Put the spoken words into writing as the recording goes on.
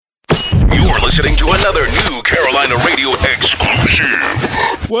You're listening to another New Carolina Radio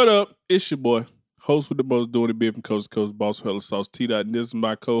exclusive. What up? It's your boy, host with the most, doing it big from coast to coast, boss hella sauce T. Dot. And this is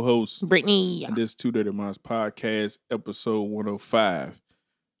my co-host, Brittany. And this is Two Dirty Minds Podcast, episode 105.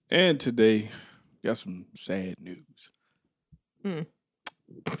 And today, got some sad news.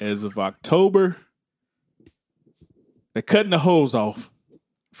 As of October, they're cutting the hose off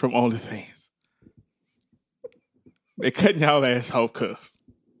from OnlyFans. They're cutting y'all ass off, cuz.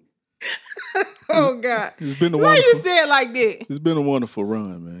 Oh, God. It's been a Why wonderful, you say it like that? It's been a wonderful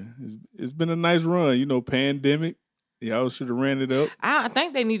run, man. It's been a nice run. You know, pandemic. Y'all should have ran it up. I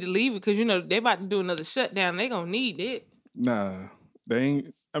think they need to leave it because, you know, they about to do another shutdown. They going to need it. Nah, they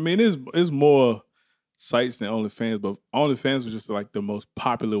ain't. I mean, it's more sites than OnlyFans, but OnlyFans was just like the most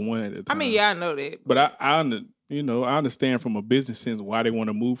popular one at the time. I mean, yeah, I know that. But I understand from a business sense why they want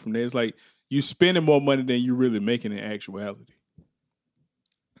to move from there. It's like you spending more money than you really making in actuality.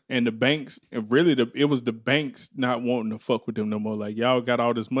 And the banks, it was the banks not wanting to fuck with them no more. Like, y'all got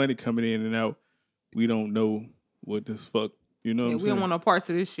all this money coming in and out. We don't know what this fuck, you know what I'm saying? We don't want no parts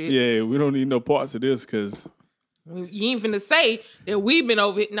of this shit. Yeah, we don't need no parts of this because... You ain't finna say that we've been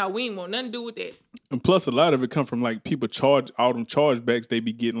over it. No, we ain't want nothing to do with that. And plus, a lot of it come from, like, people charge, all them chargebacks they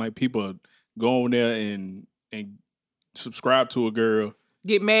be getting. Like, people go on there and subscribe to a girl.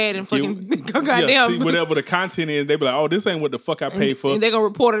 Get mad and fucking goddamn. See whatever the content is, they be like, oh, this ain't what the fuck I paid for. And they gonna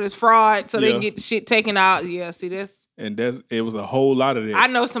report it as fraud so they can get the shit taken out. Yeah, see, it was a whole lot of that. I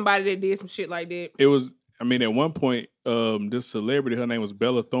know somebody that did some shit like that. It was, I mean, at one point, this celebrity, her name was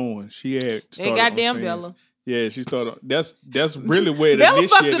Bella Thorne. She had started. Hey, goddamn Bella. Yeah, she started. That's really where it Bella initiated.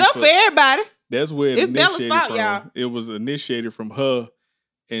 Bella fucked it up for everybody. That's where it's Bella's fault, from. y'all. It was initiated from her,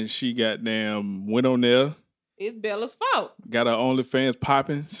 and she goddamn went on there. It's Bella's fault. Got her OnlyFans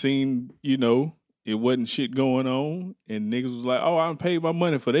popping. Seen, you know, it wasn't shit going on, and niggas was like, "Oh, I paid my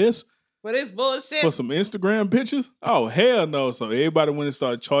money for this." For this bullshit. For some Instagram pictures? Oh, hell no. So everybody went and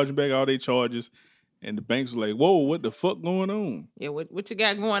started charging back all their charges. And the banks were like, whoa, what the fuck going on? Yeah, what you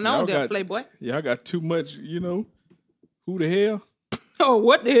got going on there, Playboy? Y'all got too much, you know, who the hell? Oh,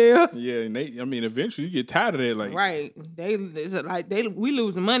 what the hell? Yeah, and eventually you get tired of that. Like, right. We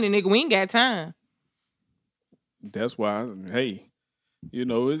losing money, nigga. We ain't got time. That's why, hey, you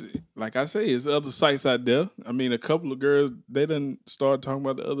know, it's, like I say, there's other sites out there. I mean, a couple of girls, they done started talking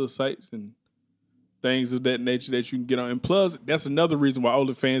about the other sites and things of that nature that you can get on. And plus, that's another reason why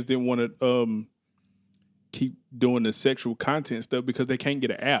OnlyFans didn't want to keep doing the sexual content stuff, because they can't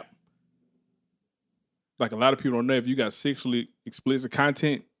get an app. Like, a lot of people don't know, if you got sexually explicit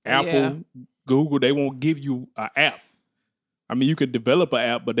content, Apple, Google, they won't give you an app. I mean, you could develop an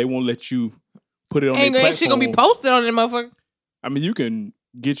app, but they won't let you put it on their platform. Ain't shit gonna be posted on that motherfucker. I mean, you can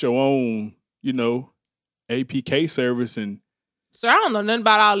get your own, you know, APK service and... Sir, I don't know nothing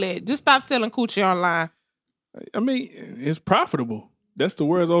about all that. Just stop selling coochie online. I mean, it's profitable. That's the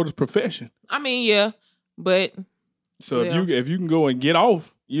world's oldest profession. I mean, yeah, but... So if you can go and get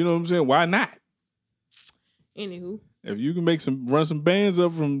off, you know what I'm saying, why not? Anywho. If you can run some bands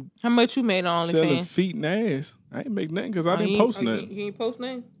up from... How much you made on OnlyFans? Selling feet and ass. I ain't make nothing because I didn't post nothing. You ain't post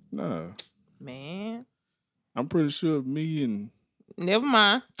nothing? Nah. Man. I'm pretty sure me and... Never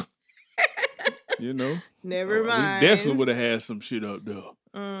mind. You know? Never mind. We definitely would have had some shit up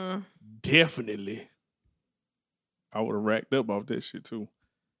there. Definitely. I would have racked up off that shit too.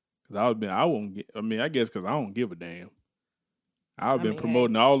 Because I guess because I don't give a damn. I've been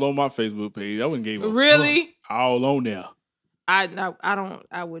promoting all on my Facebook page. I wouldn't give a fuck. All on there.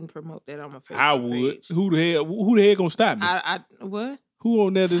 I wouldn't promote that on my Facebook page. I would. Who the hell gonna stop me? What? Who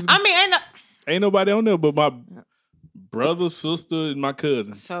on there? Ain't nobody on there but my brother, sister, and my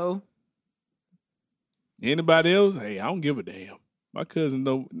cousin. So anybody else? Hey, I don't give a damn. My cousin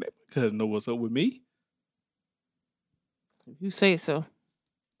know what's up with me. You say so.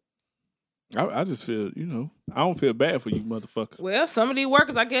 I just feel, you know, I don't feel bad for you motherfuckers. Well, some of these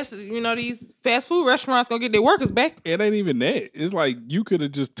workers, I guess, you know, these fast food restaurants gonna get their workers back. It ain't even that. It's like you could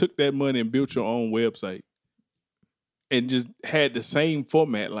have just took that money and built your own website and just had the same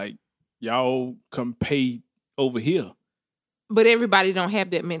format. Like, y'all come pay over here. But everybody don't have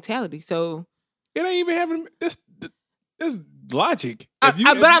that mentality, so it ain't even having this logic. But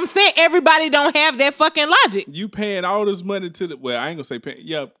I'm saying everybody don't have that fucking logic. You paying all this money to I ain't gonna say paying.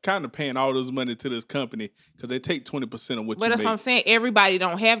 Yeah, kind of paying all this money to this company because they take 20% of what you make. But that's what I'm saying. Everybody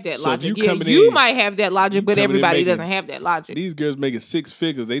don't have that logic. You might have that logic, but everybody doesn't have that logic. These girls making 6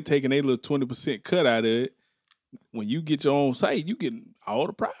 figures. They taking a little 20% cut out of it. When you get your own site, you get all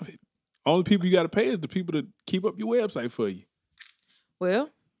the profit. Only people you got to pay is the people that keep up your website for you. Well,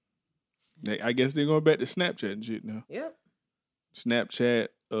 I guess they're going back to Snapchat and shit now. Yep. Snapchat,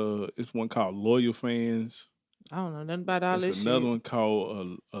 It's one called Loyal Fans. I don't know nothing about all There's this another shit. one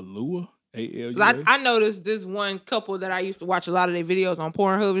called Alua. ALUA. I noticed this one couple that I used to watch a lot of their videos on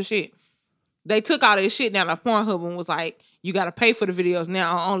Pornhub and shit. They took all their shit down off Pornhub and was like, you got to pay for the videos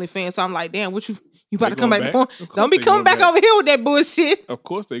now on OnlyFans. So I'm like, damn, what you about to come back to porn? Don't be coming back over here with that bullshit. Of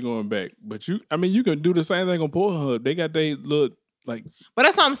course they going back. But you can do the same thing on Pornhub. They got they look like. But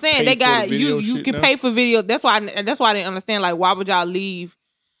that's what I'm saying. They got you can now. pay for video. That's why I didn't understand. Like, why would y'all leave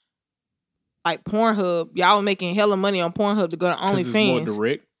like Pornhub? Y'all were making hella money on Pornhub to go to OnlyFans. It's more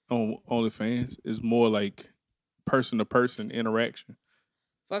direct on OnlyFans. It's more like person to person interaction.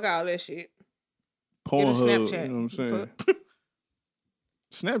 Fuck all that shit. Pornhub, Snapchat. you know what I'm saying?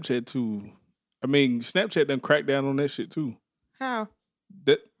 Snapchat too. I mean, Snapchat done crack down on that shit too. How?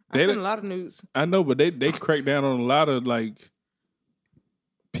 I seen a lot of news. I know, but they crack down on a lot of like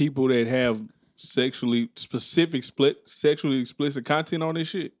people that have sexually explicit content on this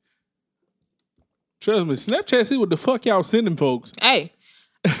shit. Trust me, Snapchat see what the fuck y'all sending folks. Hey,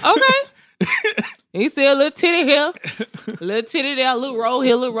 okay. He said a little titty here, a little titty there, a little roll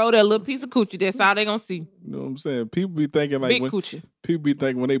here, a little roll there, a little piece of coochie. That's all they gonna see. You know what I'm saying? People be thinking like big coochie. People be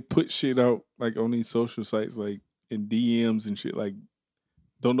thinking when they put shit out like on these social sites, like in DMs and shit, like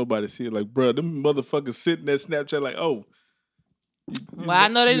don't nobody see it. Like, bro, them motherfuckers sitting there Snapchat like, oh. Well, I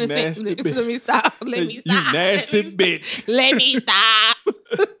know they didn't say. Let me stop. Let me stop. You nasty bitch. Let me stop.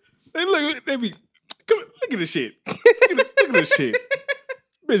 They be, come on, look at this shit. Look at this shit.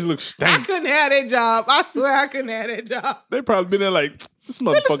 Bitch looks stank. I couldn't have that job. I swear I couldn't have that job. They probably been there like, this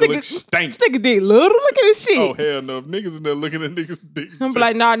motherfucker looks stank. This nigga dick little. Look at this shit. Oh, hell no. If niggas in there looking at niggas' dick. I'm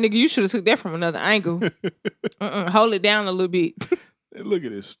like, nah, nigga, you should have took that from another angle. Hold it down a little bit. Hey, look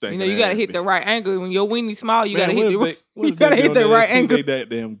at this stank. You know, you gotta hit the right angle. When your weenie small, you gotta hit the right. You gotta hit the right angle. That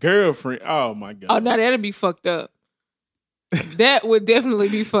damn girlfriend. Oh my god. Oh, no, that'd be fucked up. That would definitely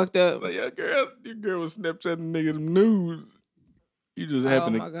be fucked up. Like, your girl was Snapchatting niggas nudes. You just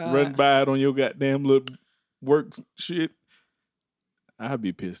happen to run by it on your goddamn little work shit. I'd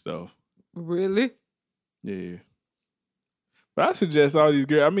be pissed off. Really? Yeah. But I suggest all these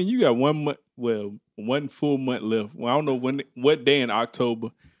girls. I mean, you got 1 month. Well, 1 full month left. Well, I don't know what day in October.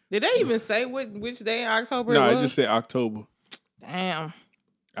 Did they even say which day in October? No, it just said October. Damn.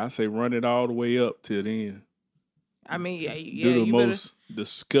 I say run it all the way up till then. I mean, yeah, do the most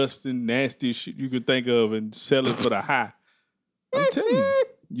disgusting, nasty shit you could think of and sell it for the high. I'm telling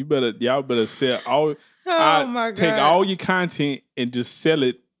you, y'all better sell all. Oh my god! Take all your content and just sell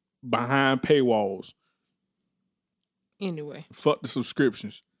it behind paywalls. Anyway, fuck the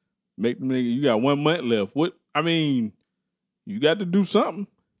subscriptions. Make them nigga. You got 1 month left. What? I mean, you got to do something.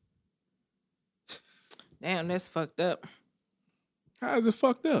 Damn, that's fucked up. How is it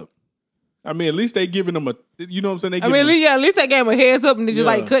fucked up? I mean, at least they giving them a. You know what I'm saying? At least they gave him a heads up and they just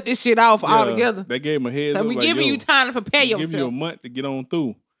like cut this shit off altogether. They gave him a heads up. So we giving you time to prepare yourself. Give you a month to get on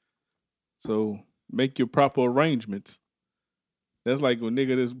through. So make your proper arrangements. That's like when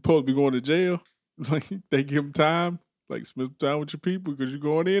nigga that's supposed to be going to jail. Like they give him time. Like spend time with your people because you're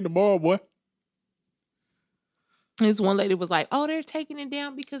going in tomorrow, boy. This one lady was like, "Oh, they're taking it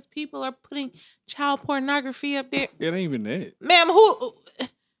down because people are putting child pornography up there." It ain't even that, ma'am.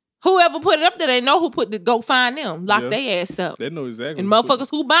 Whoever put it up there, they know who put it. Go find them. Lock their ass up. They know exactly. And motherfuckers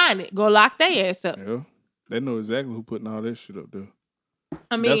who buying it, go lock their ass up. Yeah, they know exactly who putting all that shit up there.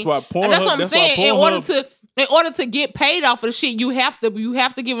 I mean, that's why Pornhub. That's what I'm saying. In order to get paid off of the shit, you have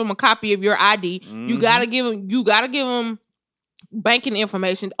to give them a copy of your ID. Mm-hmm. You gotta give them banking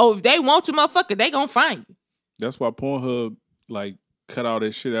information. Oh, if they want you, motherfucker, they gonna find you. That's why Pornhub like cut all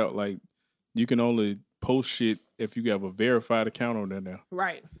that shit out. Like you can only post shit if you have a verified account on there now.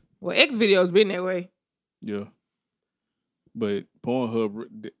 Right. Well, X videos been that way. Yeah. But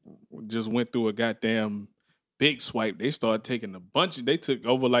Pornhub just went through a goddamn big swipe. They started taking a bunch. They took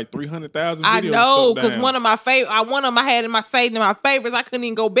over like 300,000 videos. I know, because one of them I had in my saved in my favorites. I couldn't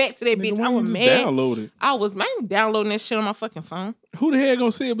even go back to that bitch. I was mad. Download it. I was downloading that shit on my fucking phone. Who the hell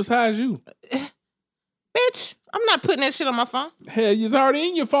gonna see it besides you? Bitch, I'm not putting that shit on my phone. Hell, it's already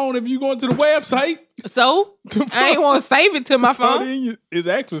in your phone if you going to the website. So? I ain't want to save it to my phone. It's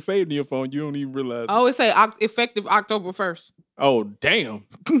actually saved in your phone. You don't even realize. I always say effective October 1st. Oh, damn.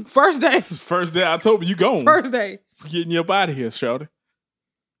 First day. First day October, you gone. First day. Getting your body here, shawty.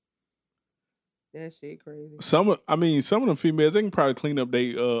 That shit crazy. Some of them females, they can probably clean up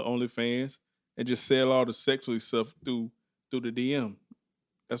their OnlyFans and just sell all the sexually stuff through the DM.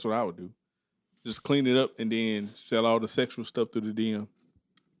 That's what I would do. Just clean it up and then sell all the sexual stuff through the DM.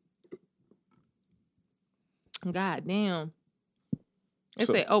 God damn. It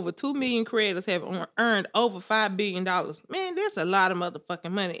said over 2 million creators have earned over $5 billion. Man, that's a lot of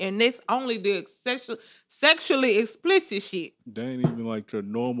motherfucking money. And that's only the sexually explicit shit. They ain't even like your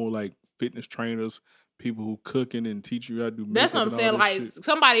normal like fitness trainers, people who cooking and teach you how to do makeup. That's what I'm saying. Like shit.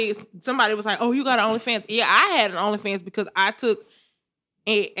 somebody was like, "Oh, you got an OnlyFans?" Yeah, I had an OnlyFans because I took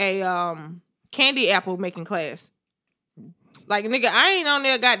a candy apple making class. Like, nigga, I ain't on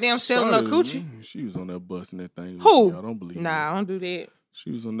there goddamn selling no coochie. She was on there busting that thing. Who? I don't believe Nah, that. I don't do that. She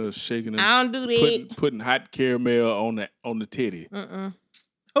was on there shaking and I don't do that. Putting hot caramel on the titty.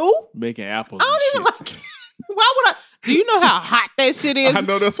 Who? Making apples. I don't even like. Why would I? Do you know how hot that shit is? I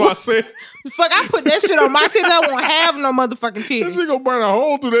know, that's why I said. Fuck, I put that shit on my titty. I won't have no motherfucking titties. That shit gonna burn a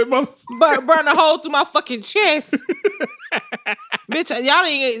hole through that motherfucker. But burn a hole through my fucking chest. Bitch, y'all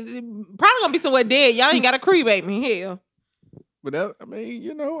ain't probably gonna be somewhere dead. Y'all ain't got to cremate me. Hell. But that, I mean,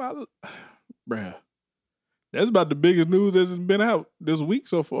 you know, bruh, that's about the biggest news that's been out this week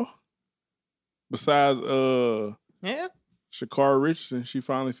so far. Besides, yeah, Sha'Carri Richardson, she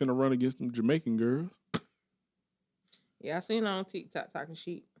finally finna run against them Jamaican girls. Yeah, I seen her on TikTok talking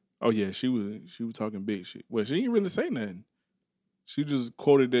shit. Oh yeah, she was talking big shit. Well, she didn't really say nothing. She just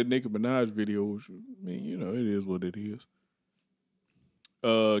quoted that Nicki Minaj video. Which, I mean, you know, it is what it is.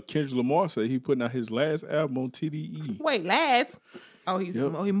 Kendrick Lamar said he putting out his last album on TDE. Wait, last? Oh,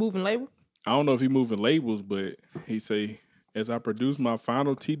 he moving label? I don't know if he moving labels, but he say, as I produce my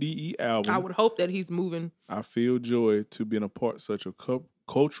final TDE album, I would hope that he's moving. I feel joy to be in a part of such a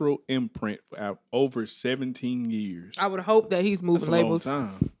cultural imprint for over 17 years. I would hope that he's moving That's a labels. long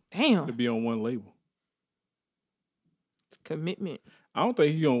time. Damn. To be on one label. It's commitment. I don't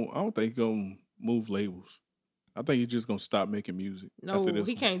think he gonna move labels. I think he's just gonna stop making music. No,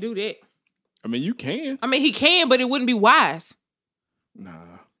 he can't do that. I mean, you can. I mean, he can, but it wouldn't be wise.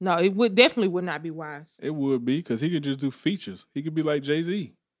 Nah. No, it definitely would not be wise. It would be, because he could just do features. He could be like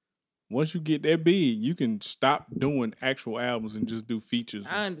Jay-Z. Once you get that big, you can stop doing actual albums and just do features.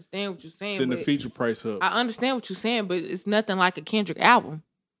 I understand what you're saying. Send the feature price up. I understand what you're saying, but it's nothing like a Kendrick album.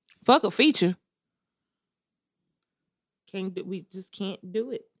 Fuck a feature. We just can't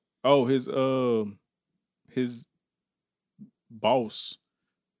do it. Oh, his boss,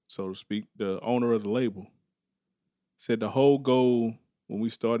 so to speak, the owner of the label, said the whole goal when we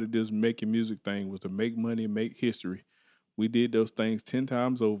started this making music thing was to make money and make history. We did those things 10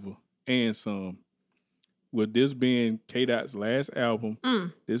 times over and some. With this being K-Dot's last album,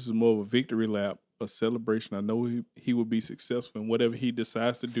 this is more of a victory lap, a celebration. I know he will be successful in whatever he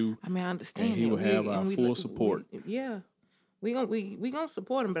decides to do. I mean, I understand. And he will have our full support. We gonna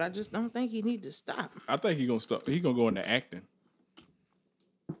support him, but I just don't think he need to stop. I think he's gonna stop. He's gonna go into acting.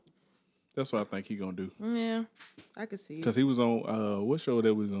 That's what I think he's gonna do. Yeah, I can see it. Because he was on what show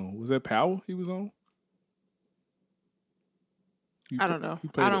that was on? Was that Power he was on? I don't know.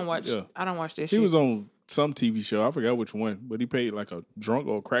 I don't watch that shit. He was on some TV show. I forgot which one, but he played like a drunk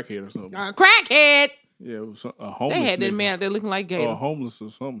or crackhead or something. Crackhead. Yeah, it was a homeless. They had that nigga. man out there looking like Gator. Or homeless or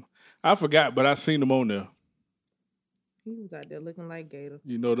something. I forgot, but I seen him on there. He was out there looking like Gator.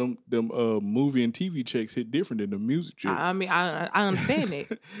 You know, them movie and TV checks hit different than the music checks. I mean, I understand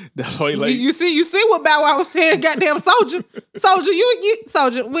that. That's why he like. You see what Bow Wow was saying? Goddamn Soldier,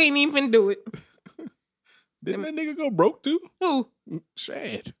 Soldier. We ain't even finna do it. Didn't that nigga go broke too? Who?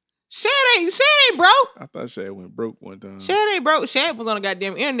 Shad. Shad ain't broke. I thought Shad went broke one time. Shad ain't broke. Shad was on the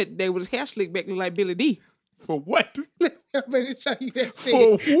goddamn internet today with his hair slicked back like Billy D. For what? I'm gonna show you that shit.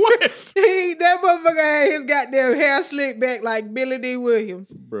 For what? That motherfucker had his goddamn hair slicked back like Billy D.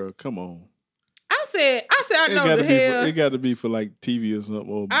 Williams. Bro, come on. I said I know the hell. It got to be for like TV or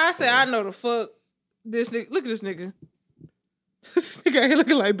something. I said I know the fuck. This nigga, look at this nigga. This nigga ain't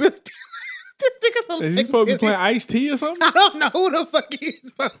looking like Billy D. This nigga look Is he like supposed to Billy be playing Ice-T or something? I don't know who the fuck he's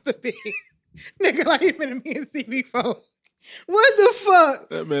supposed to be. Nigga like him in me and see before. What the fuck?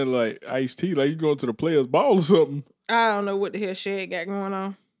 That man like Ice-T, like you going to the players' ball or something. I don't know what the hell Shad got going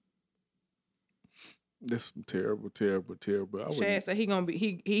on. That's terrible. Shad said he gonna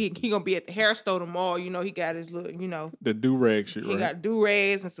be at the hair store tomorrow. You know, he got his little, you know, the do-rag shit, right? He got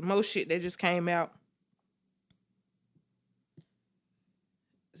do-rags and some more shit that just came out.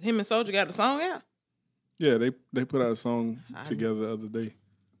 Him and Soulja got a song out? Yeah, they put out a song together the other day.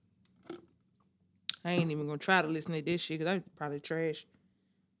 I ain't even gonna try to listen to this shit because I probably trash.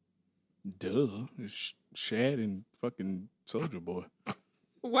 Duh. It's Shad and fucking Soulja Boy.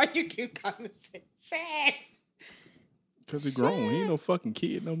 Why you keep calling him Shad? Because he grown. He ain't no fucking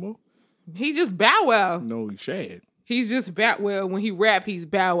kid no more. He just Bow Wow. No, he's Shad. He's just Bow Wow. When he rap, he's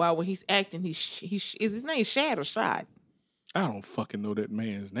Bow Wow. When he's acting, is his name Shad or Shad? I don't fucking know that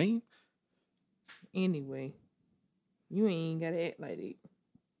man's name. Anyway. You ain't gotta act like that.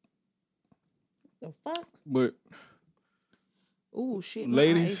 The fuck? But Ooh, shit.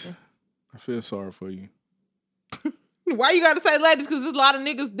 ladies, I feel sorry for you. Why you gotta say ladies? Because there's a lot of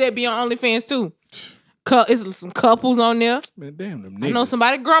niggas that be on OnlyFans too. It's some couples on there. Man, damn them niggas. I know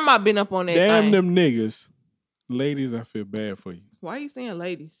somebody grandma been up on that damn thing. them niggas. Ladies, I feel bad for you. Why you saying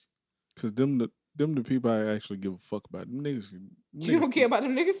ladies? Because them the people I actually give a fuck about. Them niggas. You don't care about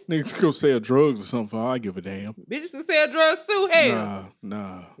them niggas? Niggas go sell drugs or something. For all I give a damn. Bitches can sell drugs too. Hell.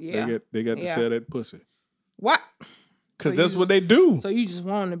 Nah. Yeah. They got to sell that pussy. What? Because that's what they do. So you just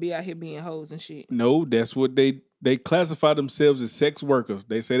want to be out here being hoes and shit. No, that's what they classify themselves as sex workers.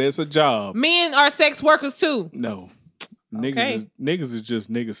 They say that's a job. Men are sex workers too. No. Okay. Niggas is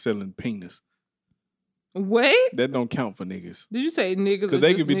just niggas selling penis. Wait. That don't count for niggas. Did you say niggas? Because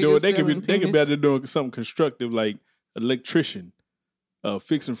they could be doing they could be out there doing something constructive like electrician,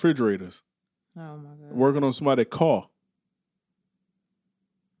 fixing refrigerators. Oh my god. Working on somebody's car.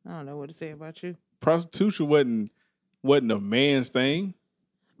 I don't know what to say about you. Prostitution wasn't a man's thing.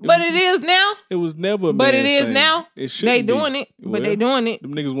 But it is now. It was never a man's But it is thing. now. It shouldn't They doing it. But they doing it.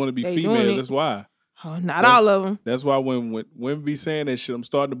 Them niggas want to be They doing females. it. That's why. Oh, not all of them. That's why when women be saying that shit, I'm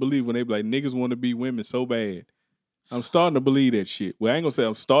starting to believe when they be like, niggas want to be women so bad. I'm starting to believe that shit. Well, I ain't gonna say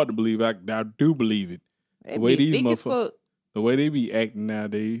I'm starting to believe it. I do believe it. They The way be these thick as motherfuckers, fuck. the way they be acting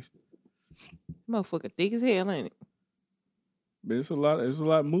nowadays, Motherfucker thick as hell, ain't it? but it's a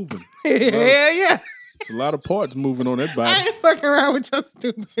lot moving. Hell yeah. It's a lot of parts moving on that I body. ain't fucking around with your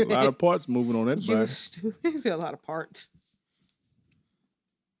stupid. It's a lot of parts moving on that You body. stupid. It's a lot of parts.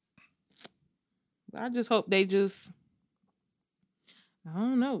 I just hope they just. I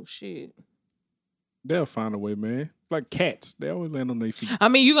don't know. Shit. They'll find a way, man. It's like cats. They always land on their feet. I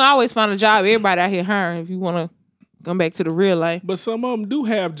mean, you can always find a job. Everybody out here hiring if you want to come back to the real life. But some of them do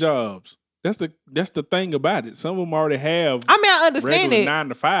have jobs. That's the thing about it. Some of them already have. I mean, I understand regular it. 9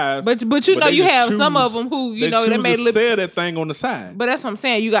 to 5. But you know, they you just have some choose- of them who they they choose made a to little. sell that thing on the side. But that's what I'm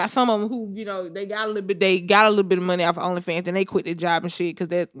saying. You got some of them who they got a little bit. They got a little bit of money off of OnlyFans, and they quit their job and shit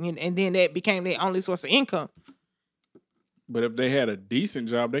because and then that became their only source of income. But if they had a decent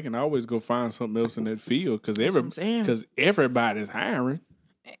job, they can always go find something else in that field because what I'm saying. everybody's hiring.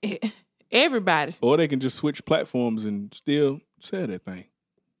 Everybody. Or they can just switch platforms and still sell that thing.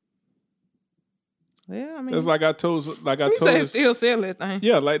 Well, I mean, That's like I told you this, say still sell that thing.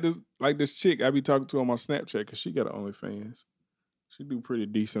 yeah, like this chick I be talking to on my Snapchat because she got an OnlyFans. She do pretty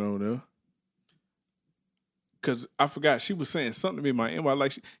decent on there. Cause I forgot she was saying something to me in my inbox.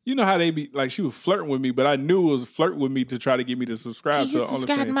 Like you know how they be like she was flirting with me, but I knew it was flirting with me to try to get me to subscribe Can to you her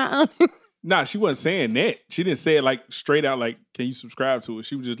subscribe to OnlyFans. my own? Nah, she wasn't saying that. She didn't say it like straight out like, can you subscribe to it?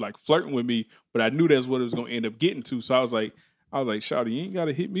 She was just like flirting with me, but I knew that's what it was gonna end up getting to. So I was like, Shawty, you ain't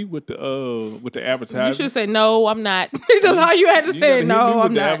gotta hit me with the advertisement. You should say no, I'm not. That's all you had to You say. gotta hit me No, with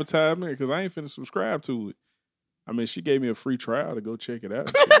I'm the not. advertisement because I ain't finna subscribe to it. I mean, she gave me a free trial to go check it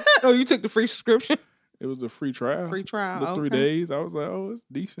out. Oh, you took the free subscription? It was a free trial. Free trial. The 3 okay. days. I was like, oh, it's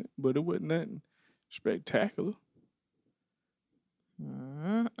decent, but it wasn't nothing spectacular.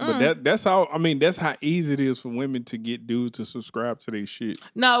 But that's how. I mean, that's how easy it is for women to get dudes to subscribe to their shit.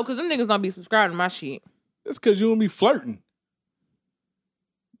 No, because them niggas don't be subscribing to my shit. That's because you don't be flirting.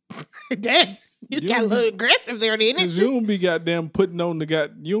 Damn. You You got a don't little aggressive there, didn't Because it? you don't be goddamn putting on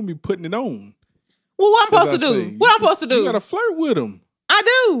you don't be putting it on. Well, what I'm As supposed to I do? say. What I'm supposed to do? You gotta flirt with them. I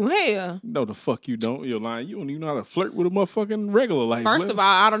do. Hell. No, the fuck you don't. You're lying. You don't even know how to flirt with a motherfucking regular life. First of all,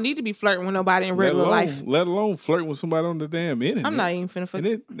 I don't need to be flirting with nobody in regular life. Let alone flirting with somebody on the damn internet. I'm not even finna fuck.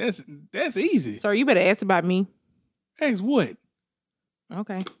 And that's easy. Sir, you better ask about me. Ask what?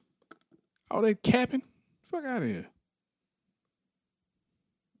 Okay. All that capping? Fuck out of here.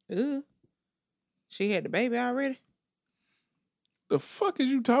 Ooh. She had the baby already? The fuck is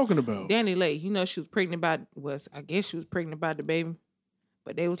you talking about? Danny Lay, you know she was pregnant I guess she was pregnant about the baby.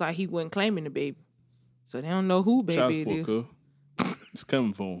 But they was like he wasn't claiming the baby. So they don't know who baby Child it is. support, cuz. It's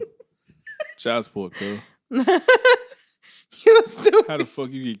coming for him. Child support, cuz. You stupid. How the fuck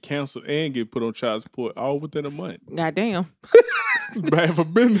you get canceled and get put on child support all within a month? Goddamn. It's bad for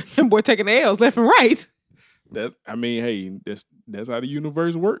business. Some boy taking the L's left and right. That's how the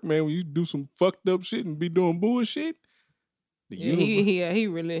universe work, man. When you do some fucked up shit and be doing bullshit, He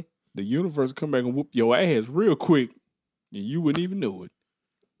really. the universe come back and whoop your ass real quick, and you wouldn't even know it.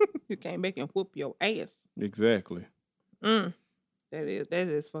 You came back and whoop your ass. Exactly. That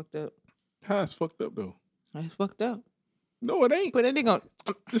is fucked up. How it's fucked up though? That's fucked up. No, it ain't. But that nigga,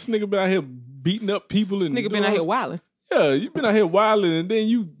 This nigga been out here beating up people and nigga been out here wilding. Yeah, you been out here wilding, and then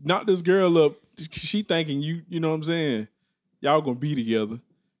you knock this girl up. She thinking you know what I'm saying? Y'all gonna be together.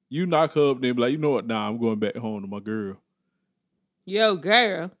 You knock her up, then be like, you know what? Nah, I'm going back home to my girl. Yo,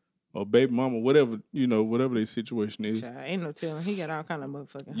 girl. or baby mama, whatever, whatever their situation is. Child, ain't no telling. He got all kind of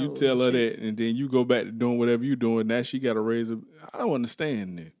motherfucking You hoes tell and her shit. that, and then you go back to doing whatever you doing. Now she got to raise a. I don't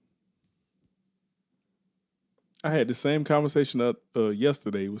understand that. I had the same conversation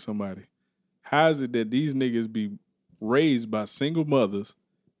yesterday with somebody. How is it that these niggas be raised by single mothers,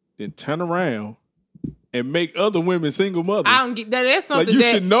 then turn around and make other women single mothers? I don't get that. That's something Like, you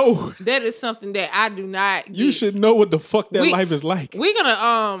should know. That is something that I do not get. You should know what the fuck that life is like. We're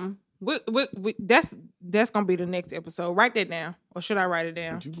gonna that's gonna be the next episode. Write that down, or should I write it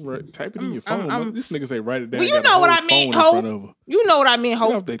down? You can type it in your phone. This nigga say write it down. Well, you know what I mean, ho. You know what I mean, ho.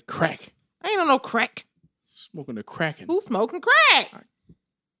 Get off that crack. I ain't on no crack. Smoking the cracking. Who's smoking crack?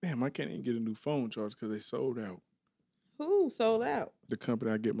 Damn, I can't even get a new phone charger because they sold out. Who sold out? The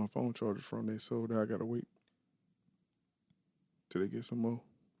company I get my phone chargers from, they sold out. I gotta wait till they get some more.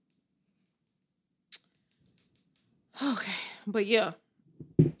 Okay, but yeah.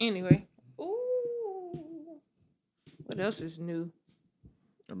 Anyway, ooh, what else is new?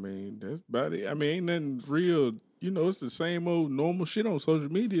 I mean, that's about it. I mean, ain't nothing real. It's the same old normal shit on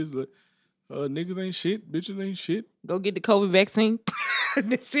social media. It's like, niggas ain't shit, bitches ain't shit. Go get the COVID vaccine.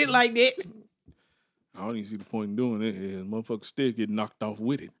 Shit like that. I don't even see the point in doing it. Yeah, motherfuckers still get knocked off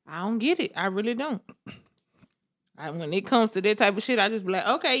with it. I don't get it. I really don't. When it comes to that type of shit, I just be like,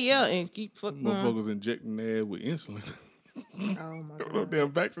 okay, yeah, and keep fucking. Motherfuckers injecting their ass with insulin. Oh my god. No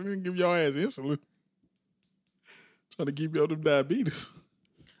damn vaccine didn't give y'all ass insulin. Trying to keep y'all them diabetes.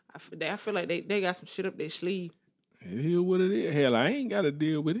 I feel like they got some shit up their sleeve. It is what it is. Hell, I ain't got to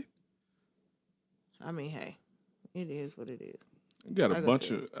deal with it. I mean, hey, it is what it is. We got a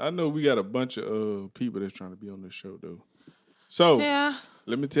bunch of. I know we got a bunch of people that's trying to be on this show though. So yeah,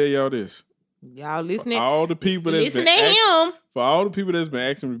 let me tell y'all this. Y'all listening? For all the people that's listen to him. For all the people that's been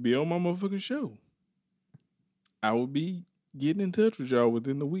asking me to be on my motherfucking show, I will be getting in touch with y'all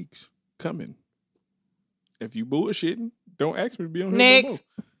within the weeks coming. If you bullshitting, don't ask me to be on here Next. no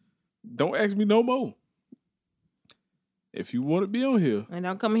more. Don't ask me no more. If you want to be on here, And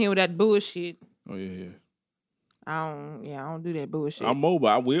don't come here with that bullshit. oh yeah. I don't do that bullshit. I'm mobile.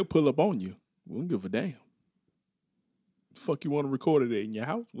 I will pull up on you. We don't give a damn. The fuck you want to record it in your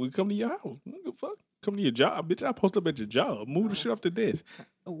house? We come to your house. We don't give a fuck. Come to your job, bitch. I post up at your job. Move the shit off the desk.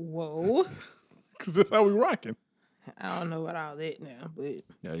 Whoa. Cause that's how we rocking. I don't know about all that now, but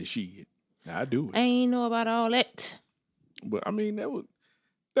Yeah, shit. I do it. I ain't know about all that. But I mean, that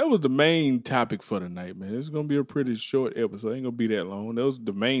was the main topic for the night, man. It's gonna be a pretty short episode. It ain't gonna be that long. That was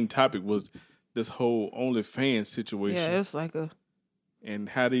the main topic was this whole OnlyFans situation. Yeah, it's like and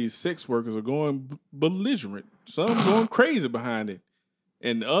how these sex workers are going belligerent. Some going crazy behind it.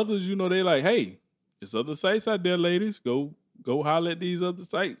 And others, they like, hey, there's other sites out there, ladies. Go holler at these other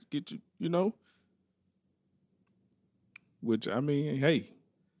sites. Get you, Which, I mean, hey,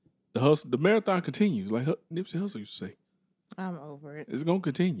 the marathon continues. Like Nipsey Hussle used to say. I'm over it. It's going to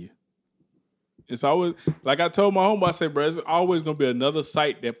continue. It's always, like I told my homeboy, I said, bro, it's always going to be another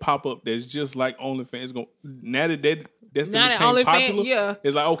site that pop up that's just like OnlyFans. Now that that's Now that became popular, OnlyFans, yeah.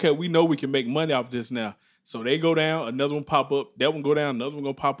 it's like, okay, we know we can make money off this now. So they go down, another one pop up, that one go down, another one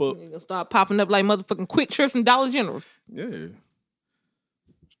gonna pop up. They gonna start popping up like motherfucking Quick Trip from Dollar General. Yeah.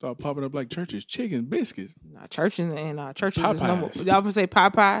 Start popping up like Church's chicken biscuits. Churches Popeyes. is number. Y'all gonna say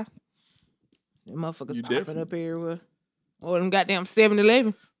Popeyes? Them motherfuckers You popping definitely- up everywhere. Or them goddamn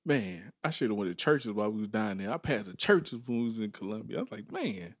 7-Eleven. Man, I should have went to churches while we was down there. I passed a churches when we was in Columbia. I was like,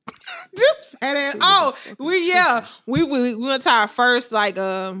 man. We went to our first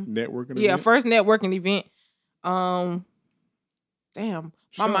Networking first networking event. Damn,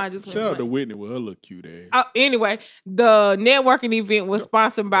 my mind just went shout out to blank. Whitney with her little cute ass. Anyway, the networking event was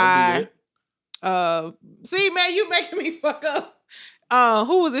sponsored by Don't see, man, you making me fuck up.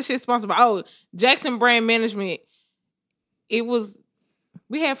 Who was this shit sponsored by? Oh, Jackson Brand Management.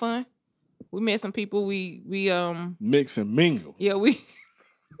 We had fun. We met some people. We mix and mingle. yeah,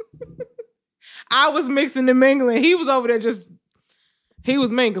 I was mixing and mingling. He was over there he was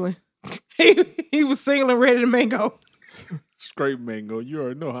mingling. he was single and ready to mingle. Straight mango. You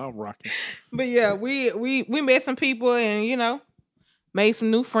already know how I'm rocking. But yeah, we met some people and made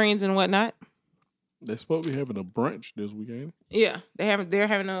some new friends and whatnot. They're supposed to be having a brunch this weekend. Yeah, they're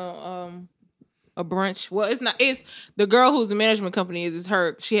having a brunch. Well, it's not. It's the girl who's the management company. Is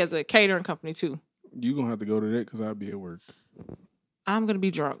her? She has a catering company too. You gonna have to go to that because I'll be at work. I'm gonna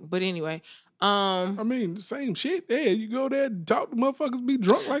be drunk, but anyway. I mean, the same shit. Yeah, you go there and talk to motherfuckers, be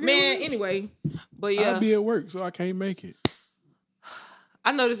drunk like Man, that. anyway. But yeah. I'll be at work, so I can't make it.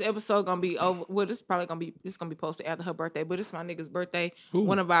 I know this episode gonna be over. Well, this is probably gonna be posted after her birthday, but it's my nigga's birthday. Who?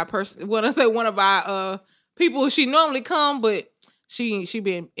 One of our people she normally come, but She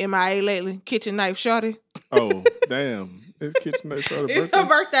been MIA lately. Kitchen knife shorty. Oh, damn. It's Kitchen Knife Shorty It's birthday. her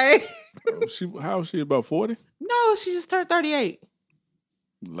birthday. How old is she? About 40? No, she just turned 38.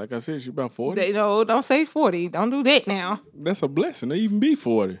 Like I said, she about 40. No, don't say 40. Don't do that now. That's a blessing. They even be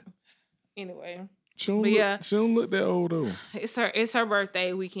 40. Anyway. She don't, But look, yeah. she don't look that old though. It's her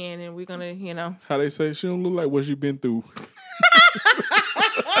birthday weekend, and we're gonna, How they say, she don't look like what she been through. Shut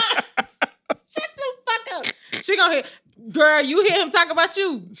the fuck up. She gonna hear, girl, you hear him talk about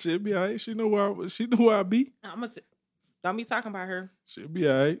you. She'll be all right. She know where I be. Don't be talking about her. She'll be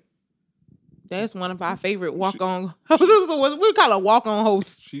all right. That's one of our favorite walk-on. What we call a walk-on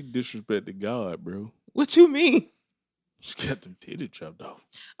host. She disrespected God, bro. What you mean? She got them titties chopped off.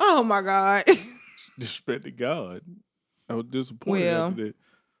 Oh my God. Disrespected God. I was disappointed after that.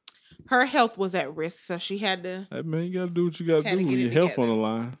 Her health was at risk, so she had to. Hey, man, you gotta do what you gotta do with your health on the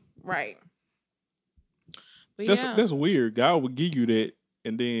line. Right. But that's weird. God would give you that,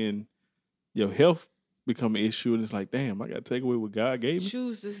 and then your health become an issue, and it's like, damn, I gotta take away what God gave me.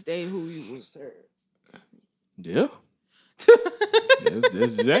 Choose this day who you will serve. Yeah. that's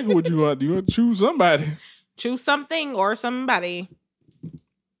exactly what you want. You want to choose somebody. Choose something or somebody.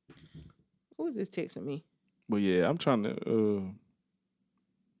 Who is this texting me? Well, yeah, I'm trying to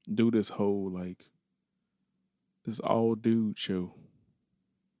do this whole this all dude show.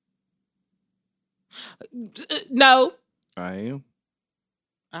 No. I am.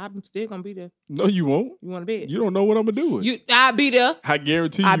 I'm still gonna be there. No, you won't. You want to bet? You don't know what I'm gonna do. I'll be there. I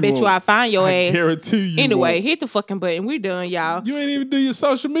guarantee you. I bet you I'll find your ass. I guarantee you. Anyway, won't. hit the fucking button. We done, y'all. You ain't even do your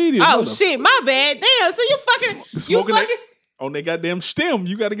social media. Oh shit, my bad. Damn. So you fucking smoking on that goddamn stem.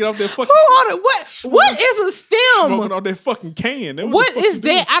 You got to get off that fucking. Who on it? What is a stem? Smoking on that fucking can. What is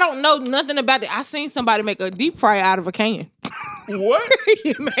that? I don't know nothing about it. I seen somebody make a deep fry out of a can. What?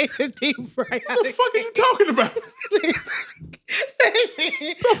 You made a deep fry out of a can. What the fuck are you talking about?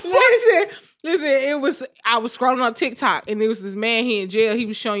 Listen, I was scrolling on TikTok and it was this man here in jail. He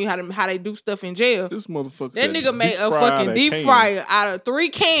was showing you how they do stuff in jail. This motherfucker. That nigga made a fucking deep fryer out of 3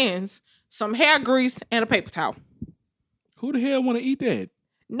 cans, some hair grease, and a paper towel. Who the hell want to eat that?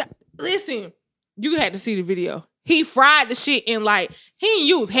 No, listen, you had to see the video. He fried the shit in he didn't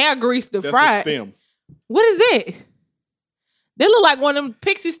use hair grease to fry it. Stem. What is that? They look like one of them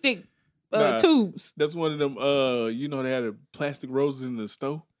pixie stick tubes. That's one of them, they had the plastic roses in the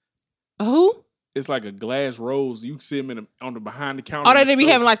stove. Who? It's like a glass rose. You can see them on the behind the counter. Oh, they be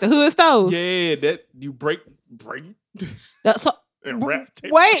having like the hood stoves? Yeah, that you break. And wrap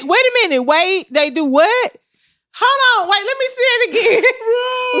tape. Wait a minute. Wait, they do what? Hold on. Wait, let me see it again.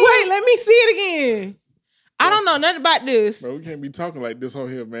 Wait, let me see it again. I don't know nothing about this. Bro, we can't be talking like this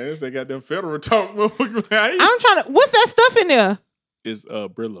on here, man. It's that goddamn federal talk, motherfucker. I'm trying to. What's that stuff in there? It's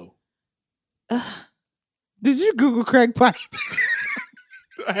Brillo. Did you Google crack pipe?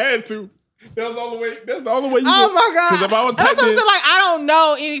 I had to. That's the only way. That's the only way you. Oh my god! Because if I would type in, I don't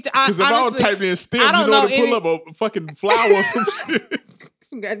know anything. Because if I would type in STEM, you know to pull up a fucking flower or some shit.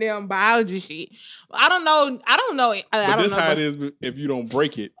 Some goddamn biology shit. I don't know. But that's how it is if you don't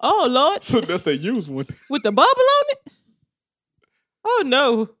break it. Oh Lord! So that's the used one with the bubble on it. Oh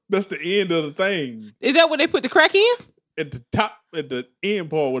no! That's the end of the thing. Is that what they put the crack in? At the top, at the end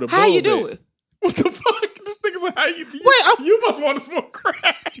part with a. How you do it? What the fuck? This nigga's like, how you do? Wait, you must want to smoke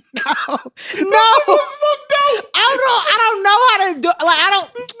crack. No, smoke dope. I don't know how to do. I don't.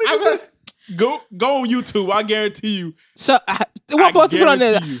 Go on YouTube. I guarantee you. So what I'm supposed to put on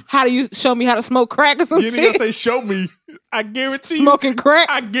there? How do you show me how to smoke crack or something? You didn't say show me. I guarantee smoking crack.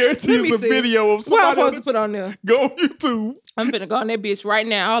 I guarantee you it's a video of somebody. What I'm supposed to put on there? Go on YouTube. I'm finna go on that bitch right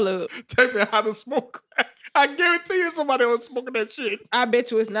now. All up. Type in how to smoke crack. I guarantee you somebody was smoking that shit. I bet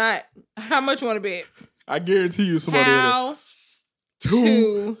you it's not. How much you want to bet? I guarantee you somebody how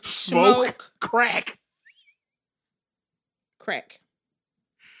to smoke crack. Crack.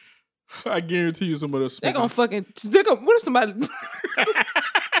 I guarantee you somebody else. They're gonna what if somebody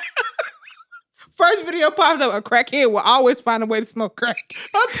first video pops up, a crackhead will always find a way to smoke crack.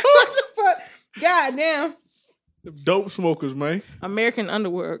 What the fuck? God damn. The dope smokers, man. American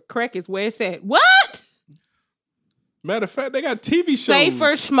Underwear. Crack is where it's at. What? Matter of fact, they got TV shows.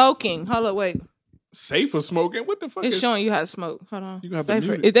 Safer smoking. Hold on, wait. Safer smoking? What the fuck? It's showing you how to smoke. Hold on. You got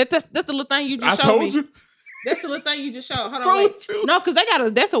Safer. Is that's the little thing you just showed me? I told you. That's the little thing you just showed. Hold on, wait. You. No, because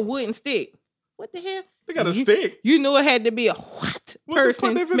that's a wooden stick. What the hell? They got a stick. You knew it had to be a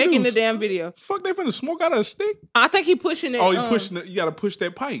person making the damn video. Fuck, they finna smoke out of a stick? I think he pushing it. Oh, he pushing it. You gotta push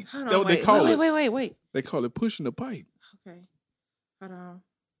that pipe. That's what they call it. Wait. They call it pushing the pipe. Okay. Hold on.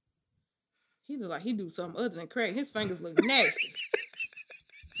 He look like he do something other than crack. His fingers look nasty.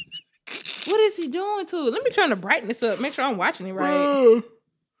 What is he doing to it? Let me turn the brightness up. Make sure I'm watching it right.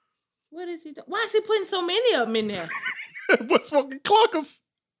 What is he doing? Why is he putting so many of them in there? That boy smoking clunkers.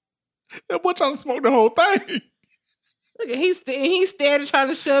 That boy trying to smoke the whole thing. Look at he's steady trying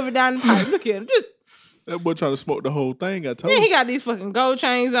to shove it down the pipe. Look at him. That boy trying to smoke the whole thing. I told Yeah, you. he got these fucking gold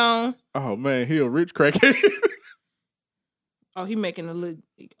chains on. Oh man, he a rich crackhead. Oh, he making a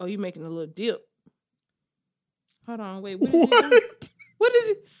little dip. Hold on, wait. What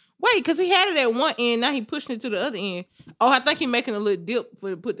is it? Wait, because he had it at one end. Now he pushing it to the other end. Oh, I think he making a little dip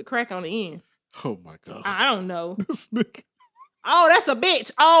to put the crack on the end. Oh my god. I don't know. This nigga. Oh, that's a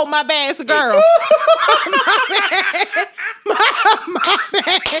bitch. Oh, my bad. It's a girl.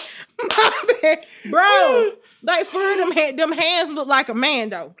 My bad. Bro, like for real, them hands look like a man,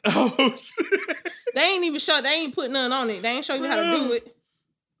 though. Oh, shit. They ain't even show. They ain't put nothing on it. They ain't show you how to do it.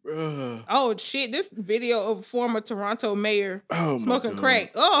 Bruh. Oh, shit. This video of a former Toronto mayor smoking God.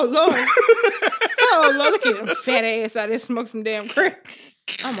 crack. Oh, Lord. Oh, Lord. Look at him fat ass out there smoking some damn crack.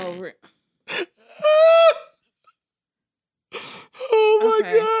 I'm over it. Oh, my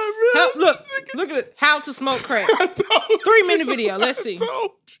Okay. God, bro. Look at it. How to smoke crack. I told 3-minute you. video. Let's see. I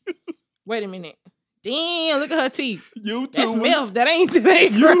told you. Wait a minute. Damn, look at her teeth. That's YouTube milk. That ain't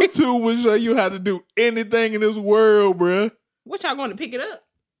crack. YouTube will show you how to do anything in this world, bruh. What y'all going to pick it up?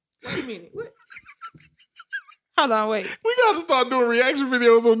 Wait a minute. What? Hold on, wait. We gotta start doing reaction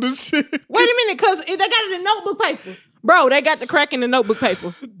videos on this shit. Wait a minute, because they got it in notebook paper. Bro, they got the crack in the notebook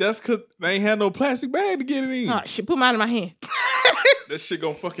paper. That's because they ain't had no plastic bag to get it in. Oh, shit. Put mine in my hand. That shit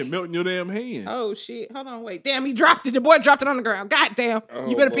gonna fucking melt in your damn hand. Oh, shit. Hold on, wait. Damn, he dropped it. The boy dropped it on the ground. God damn. Oh,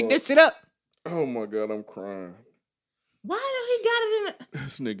 You better pick Lord. this shit up. Oh my God, I'm crying. Why don't he got it in the...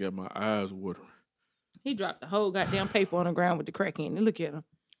 This nigga got my eyes watering. He dropped the whole goddamn paper on the ground with the crack in it. Look at him.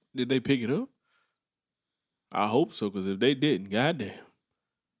 Did they pick it up? I hope so, because if they didn't, goddamn.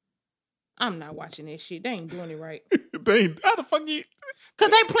 I'm not watching that shit. They ain't doing it right. They ain't, how the fuck you?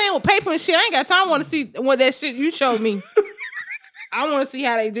 Because they playing with paper and shit. I ain't got time. I want to see what that shit you showed me. I want to see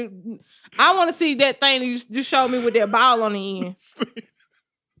how they do. I want to see that thing that you just showed me with that ball on the end.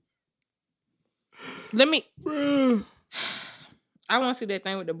 Let me. Bruh. I want to see that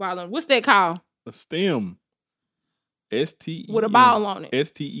thing with the ball on. What's that called? A stem. STEM. With a ball on it.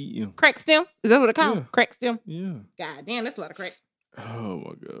 STEM. Crack stem? Is that what it called? Yeah. Crack stem? Yeah. God damn, that's a lot of crack. Oh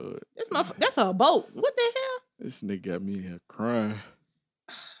my God. That's a boat. What the hell? This nigga got me here crying.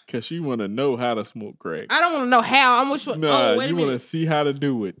 Cause she wanna know how to smoke crack. I don't want to know how. I'm which one. Nah, Oh, wait a you minute. wanna see how to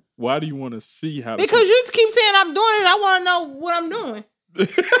do it. Why do you wanna see how to Because smoke? you keep saying I'm doing it. I want to know what I'm doing.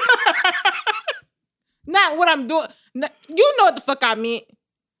 Not what I'm doing. You know what the fuck I meant.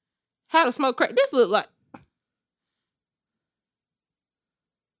 How to smoke crack. This look like.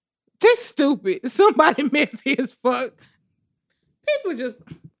 This stupid. Somebody messy as fuck. People just.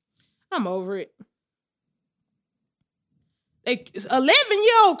 I'm over it. They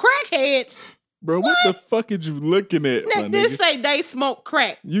 11-year-old crackheads. Bro, what the fuck is you looking at, my This nigga? say they smoke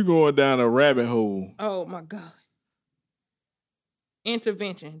crack. You going down a rabbit hole. Oh my God.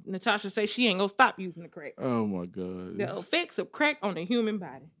 Intervention. Natasha say she ain't gonna stop using the crack. Oh my God. The effects of crack on the human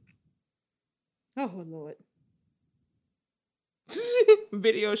body. Oh Lord.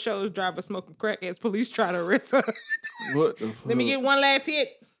 Video shows driver smoking crack as police try to arrest her. What the fuck? Let me get one last hit.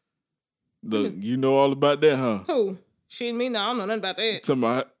 Look, you know all about that, huh? Who? She and me? No, I don't know nothing about that.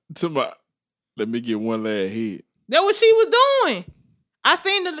 To my, let me get one last hit. That what she was doing. I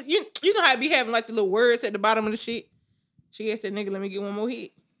seen the you know how I be having like the little words at the bottom of the shit. She asked that nigga, let me get one more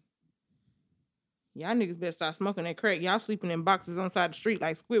hit. Y'all niggas better start smoking that crack. Y'all sleeping in boxes on the side of the street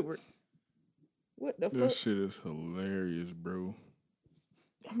like Squidward. What the That fuck? shit is hilarious, bro.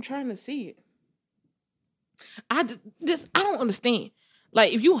 I'm trying to see it. I don't understand.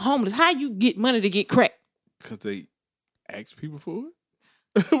 Like, if you homeless, how you get money to get crack? Cause they ask people for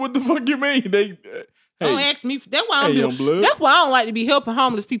it. What the fuck you mean? They Don't hey, ask me. That's why I don't hey, young blood. That's why I don't like to be helping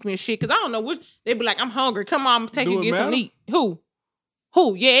homeless people and shit. Cause I don't know which they be like, I'm hungry. Come on, I'm take Do you it get something to matter? eat.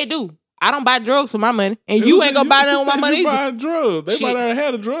 Who? Yeah, it do. I don't buy drugs for my money, and you ain't gonna buy them with my money You either. buying drugs? They Shit. might not have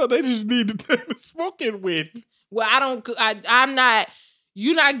had a drug. They just need the thing to smoke it with. Well, I'm not.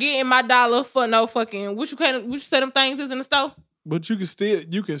 You not getting my dollar for no fucking. What you say them things is in the store? But you can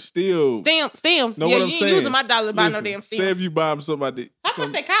still Stems. Know Yeah, what you I'm ain't saying? using my dollar to buy no Listen, damn say stems. if you buy them somebody. How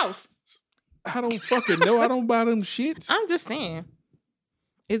much they cost? I don't fucking know. I don't buy them shit. I'm just saying.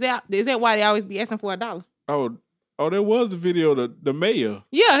 Is that why they always be asking for $1? Oh, there was the video of the mayor.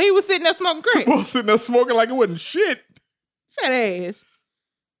 Yeah, he was sitting there smoking crack. Boy sitting there smoking like it wasn't shit. Fat ass.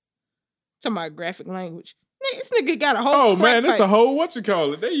 Talking about graphic language. This nigga got a whole. Oh crack man, that's pipe. a whole what you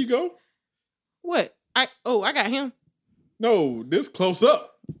call it. There you go. What? I got him. No, this close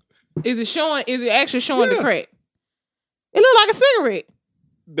up. Is it actually showing the crack? It look like a cigarette.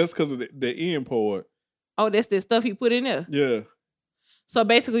 That's because of the end part. Oh, that's the stuff he put in there. Yeah. So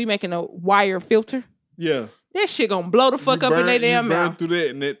basically, you making a wire filter. Yeah. That shit gonna blow the fuck up in their damn mouth. Burn through that,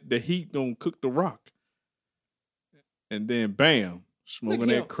 and the heat gonna cook the rock. And then, bam, smoking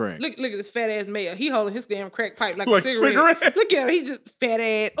that crack. Look at this fat ass male. He holding his damn crack pipe like a cigarette. Look at him. He just fat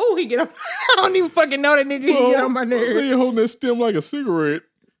ass. Oh, he get on. I don't even fucking know that nigga. He get on my nerves. So he holding that stem like a cigarette.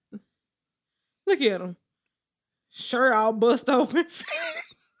 Look at him. Shirt all bust open.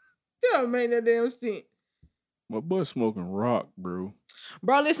 That don't make no damn sense. My boy smoking rock, bro.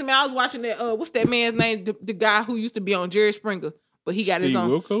 Bro, listen, man. I was watching that. What's that man's name? The guy who used to be on Jerry Springer, but he got Steve his own.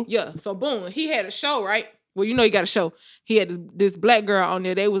 Wilco? Yeah. So boom, he had a show, right? Well, you know he got a show. He had this black girl on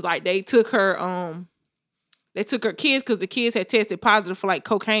there. They was like, they took her kids because the kids had tested positive for like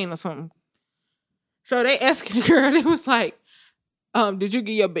cocaine or something. So they asked the girl, they was like, did you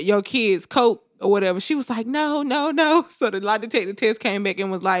get your kids coke or whatever? She was like, no. So the lie detector test came back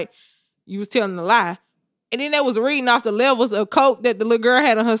and was like, you was telling a lie. And then they was reading off the levels of coke that the little girl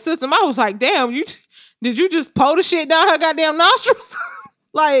had in her system. I was like, damn, did you just pour the shit down her goddamn nostrils?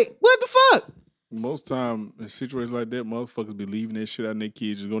 Like, what the fuck? Most time in situations like that, motherfuckers be leaving that shit out and their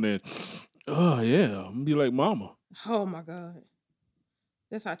kids just going there. Oh yeah, I'm gonna be like mama. Oh my God.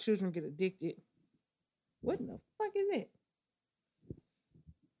 That's how children get addicted. What in the fuck is it?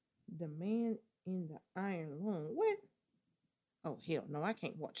 The Man in the Iron Lung. What? Oh hell no, I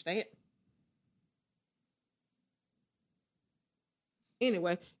can't watch that.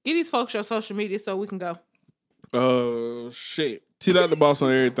 Anyway, get these folks your social media so we can go. Shit. T.the-boss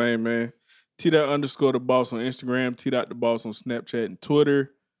on everything, man. T._the-boss on Instagram. T.the-boss on Snapchat and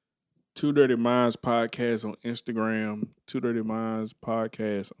Twitter. Two Dirty Minds Podcast on Instagram. Two Dirty Minds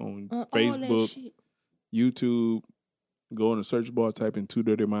Podcast on Facebook. YouTube. Go in the search bar, type in Two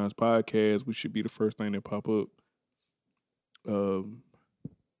Dirty Minds Podcast. We should be the first thing that pop up. Hill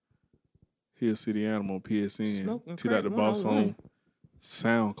City Animal PSN. T.the-boss on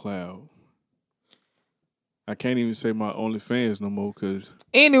SoundCloud. I can't even say my OnlyFans no more because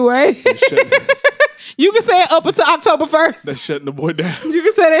anyway, you can say it up until October 1st. They're shutting the boy down. You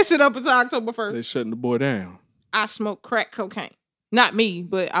can say that shit up until October 1st. They're shutting the boy down. I smoke crack cocaine. Not me,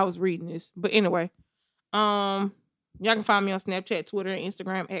 but I was reading this. But anyway, y'all can find me on Snapchat, Twitter, and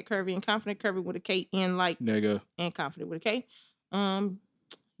Instagram at Curvy and Confident. Curvy with a K and like nigga. And Confident with a K.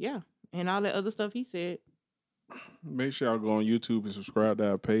 Yeah, and all that other stuff he said. Make sure y'all go on YouTube and subscribe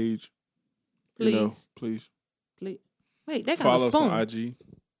to our page. Please. You know, please. Wait, they got follow a spoon. us on IG.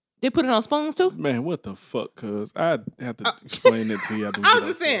 They put it on spoons too? Man, what the fuck, cuz? I have to explain it to you. I'm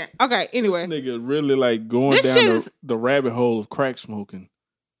just saying. Okay, anyway. This nigga really like going down the rabbit hole of crack smoking.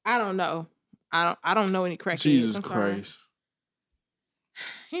 I don't know. I don't know any crack. Jesus Christ.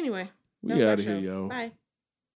 Anyway. We out of here, y'all. Bye.